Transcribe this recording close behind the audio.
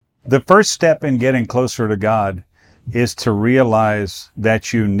The first step in getting closer to God is to realize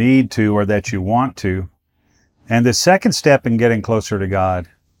that you need to or that you want to. And the second step in getting closer to God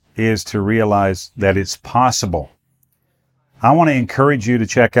is to realize that it's possible. I want to encourage you to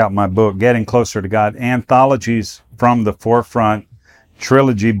check out my book, Getting Closer to God, Anthologies from the Forefront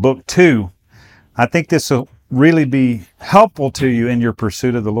Trilogy, Book 2. I think this will really be helpful to you in your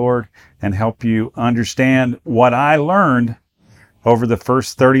pursuit of the Lord and help you understand what I learned over the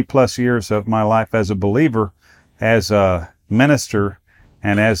first 30 plus years of my life as a believer, as a minister,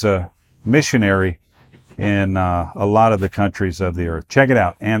 and as a missionary in a lot of the countries of the earth. Check it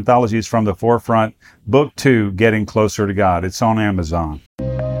out. Anthologies from the Forefront, Book 2, Getting Closer to God. It's on Amazon.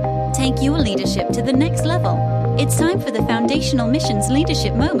 Take your leadership to the next level. It's time for the Foundational Missions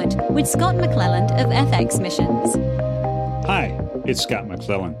Leadership Moment with Scott McClelland of FX Missions. Hi, it's Scott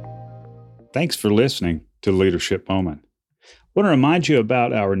McClelland. Thanks for listening to Leadership Moment. I want to remind you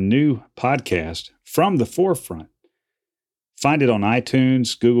about our new podcast, From the Forefront. Find it on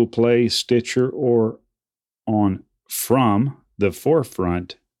iTunes, Google Play, Stitcher, or on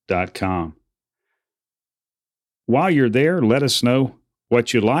FromTheForefront.com. While you're there, let us know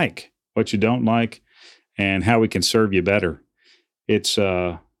what you like, what you don't like, and how we can serve you better. It's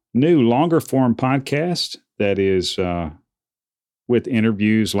a new, longer form podcast that is with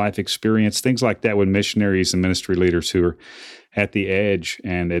interviews, life experience, things like that with missionaries and ministry leaders who are at the edge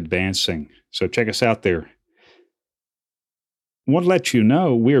and advancing. So check us out there. I want to let you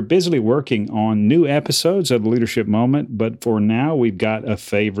know we are busily working on new episodes of the Leadership Moment, but for now, we've got a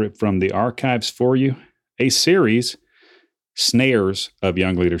favorite from the archives for you, a series, Snares of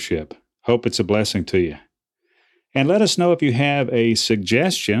Young Leadership. Hope it's a blessing to you. And let us know if you have a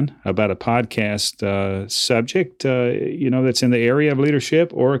suggestion about a podcast subject, that's in the area of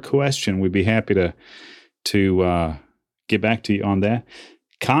leadership, or a question. We'd be happy to get back to you on that.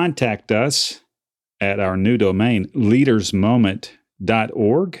 Contact us at our new domain,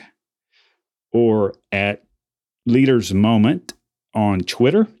 leadersmoment.org, or at leadersmoment on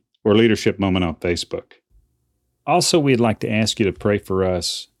Twitter, or Leadership Moment on Facebook. Also, we'd like to ask you to pray for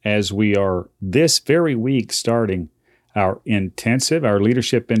us as we are this very week starting our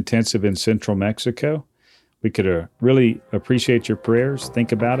leadership intensive in Central Mexico. We could really appreciate your prayers.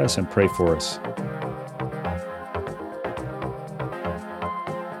 Think about us and pray for us.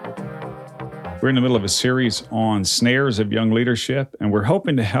 We're in the middle of a series on snares of young leadership, and we're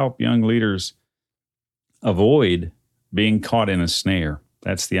hoping to help young leaders avoid being caught in a snare.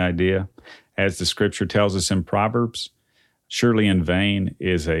 That's the idea. As the scripture tells us in Proverbs, surely in vain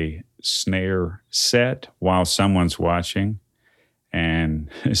is a snare set while someone's watching. And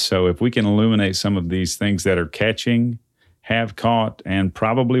so if we can illuminate some of these things that are catching, have caught, and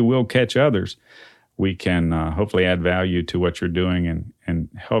probably will catch others, we can hopefully add value to what you're doing and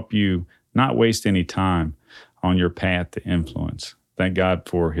help you not waste any time on your path to influence. Thank God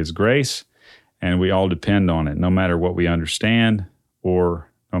for His grace, and we all depend on it, no matter what we understand or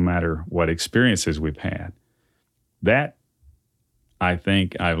no matter what experiences we've had. That, I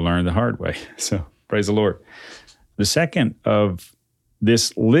think, I've learned the hard way. So praise the Lord. The second of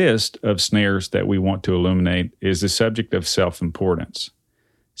this list of snares that we want to illuminate is the subject of self-importance.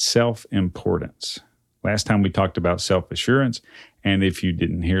 Self-importance. Last time we talked about self-assurance, and if you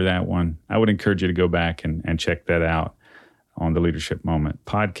didn't hear that one, I would encourage you to go back and check that out on the Leadership Moment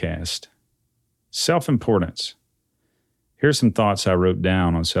podcast. Self-importance. Here's some thoughts I wrote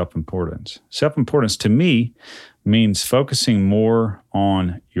down on self-importance. Self-importance to me means focusing more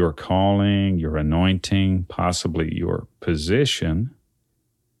on your calling, your anointing, possibly your position,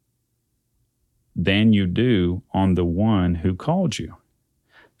 than you do on the one who called you.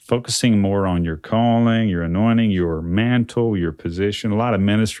 Focusing more on your calling, your anointing, your mantle, your position. A lot of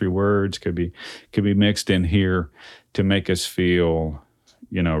ministry words could be mixed in here to make us feel,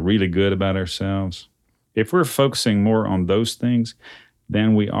 really good about ourselves. If we're focusing more on those things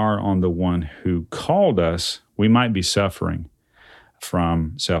than we are on the one who called us, we might be suffering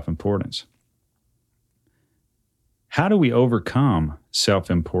from self-importance. How do we overcome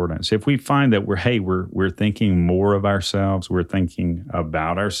self-importance? If we find that we're thinking more of ourselves, we're thinking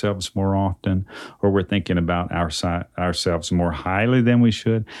about ourselves more often, or we're thinking about ourselves more highly than we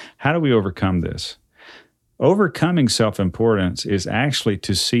should, how do we overcome this? Overcoming self-importance is actually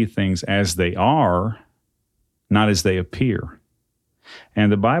to see things as they are, not as they appear.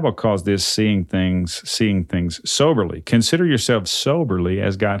 And the Bible calls this seeing things soberly. Consider yourself soberly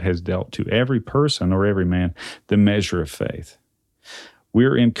as God has dealt to every person or every man the measure of faith.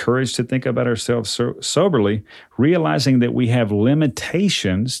 We're encouraged to think about ourselves soberly, realizing that we have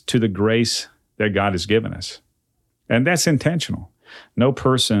limitations to the grace that God has given us. And that's intentional. No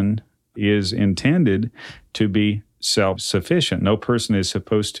person is intended to be self-sufficient. No person is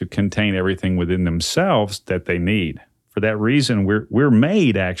supposed to contain everything within themselves that they need. For that reason, we're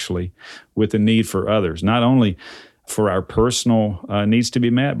made actually with a need for others, not only for our personal needs to be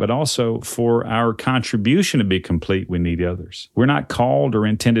met, but also for our contribution to be complete, we need others. We're not called or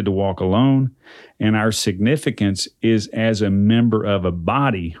intended to walk alone, and our significance is as a member of a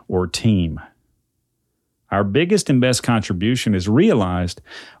body or team. Our biggest and best contribution is realized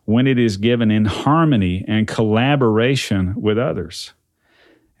when it is given in harmony and collaboration with others.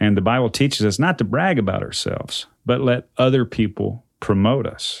 And the Bible teaches us not to brag about ourselves, but let other people promote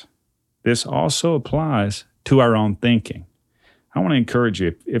us. This also applies to our own thinking. I want to encourage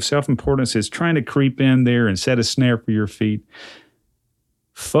you, if self-importance is trying to creep in there and set a snare for your feet,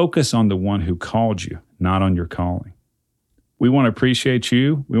 focus on the one who called you, not on your calling. We want to appreciate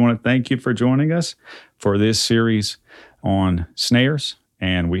you. We want to thank you for joining us for this series on snares,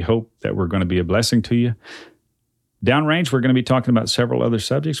 and we hope that we're going to be a blessing to you. Downrange, we're going to be talking about several other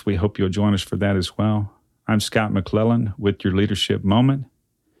subjects. We hope you'll join us for that as well. I'm Scott McClellan with your Leadership Moment.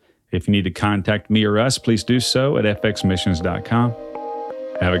 If you need to contact me or us, please do so at fxmissions.com.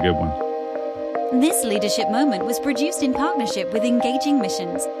 Have a good one. This Leadership Moment was produced in partnership with Engaging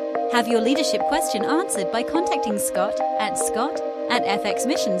Missions. Have your leadership question answered by contacting Scott at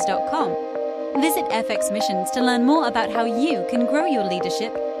fxmissions.com. Visit FX Missions to learn more about how you can grow your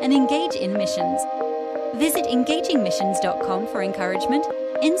leadership and engage in missions. Visit engagingmissions.com for encouragement,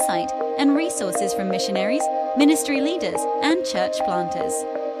 insight, and resources from missionaries, ministry leaders, and church planters.